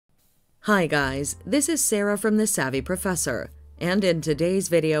Hi guys, this is Sarah from The Savvy Professor, and in today's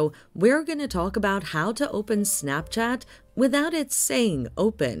video, we're going to talk about how to open Snapchat without it saying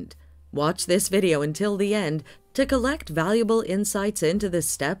opened. Watch this video until the end to collect valuable insights into the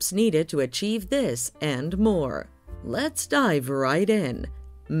steps needed to achieve this and more. Let's dive right in.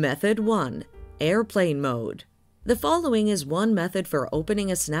 Method 1. Airplane Mode. The following is one method for opening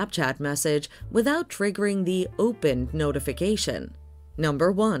a Snapchat message without triggering the opened notification.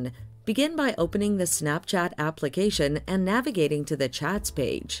 Number 1. Begin by opening the Snapchat application and navigating to the Chats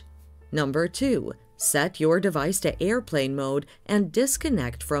page. Number 2. Set your device to airplane mode and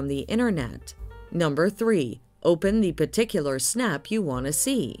disconnect from the internet. Number 3. Open the particular snap you want to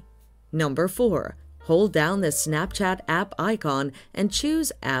see. Number 4. Hold down the Snapchat app icon and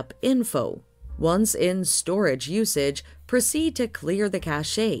choose App Info. Once in Storage Usage, proceed to clear the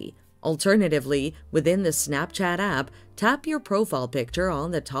cache. Alternatively, within the Snapchat app, tap your profile picture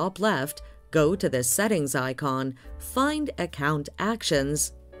on the top left, go to the Settings icon, find Account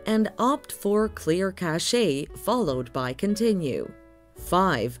Actions, and opt for Clear Cache followed by Continue.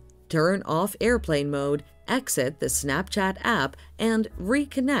 5. Turn off airplane mode, exit the Snapchat app, and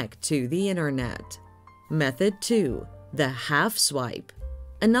reconnect to the internet. Method 2. The Half Swipe.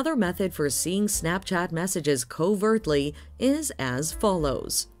 Another method for seeing Snapchat messages covertly is as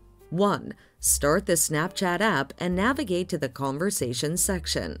follows. 1. Start the Snapchat app and navigate to the Conversation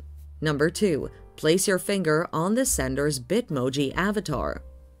section. Number 2. Place your finger on the sender's Bitmoji avatar.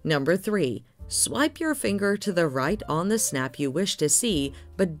 Number 3. Swipe your finger to the right on the snap you wish to see,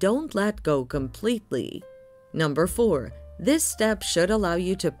 but don't let go completely. Number 4. This step should allow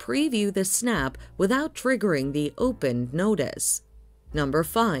you to preview the snap without triggering the opened notice. Number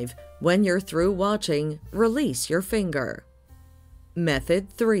 5. When you're through watching, release your finger. Method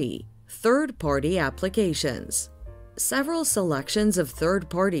 3. Third-party applications. Several selections of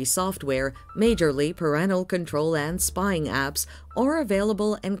third-party software, majorly parental control and spying apps, are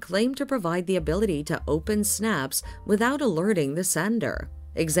available and claim to provide the ability to open snaps without alerting the sender.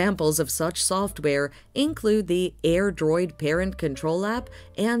 Examples of such software include the AirDroid Parent Control app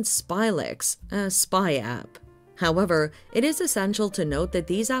and Spylix, a spy app. However, it is essential to note that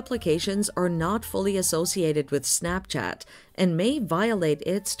these applications are not fully associated with Snapchat and may violate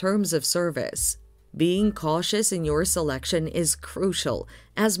its terms of service. Being cautious in your selection is crucial,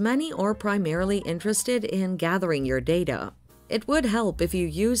 as many are primarily interested in gathering your data. It would help if you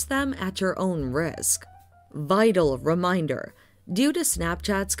use them at your own risk. Vital reminder: due to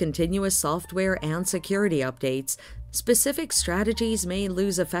Snapchat's continuous software and security updates, specific strategies may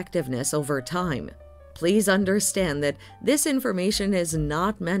lose effectiveness over time. Please understand that this information is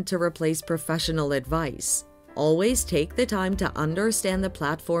not meant to replace professional advice. Always take the time to understand the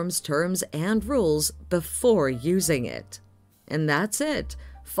platform's terms and rules before using it. And that's it.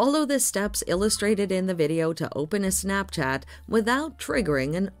 Follow the steps illustrated in the video to open a Snapchat without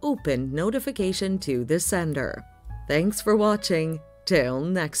triggering an open notification to the sender. Thanks for watching. Till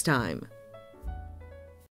next time.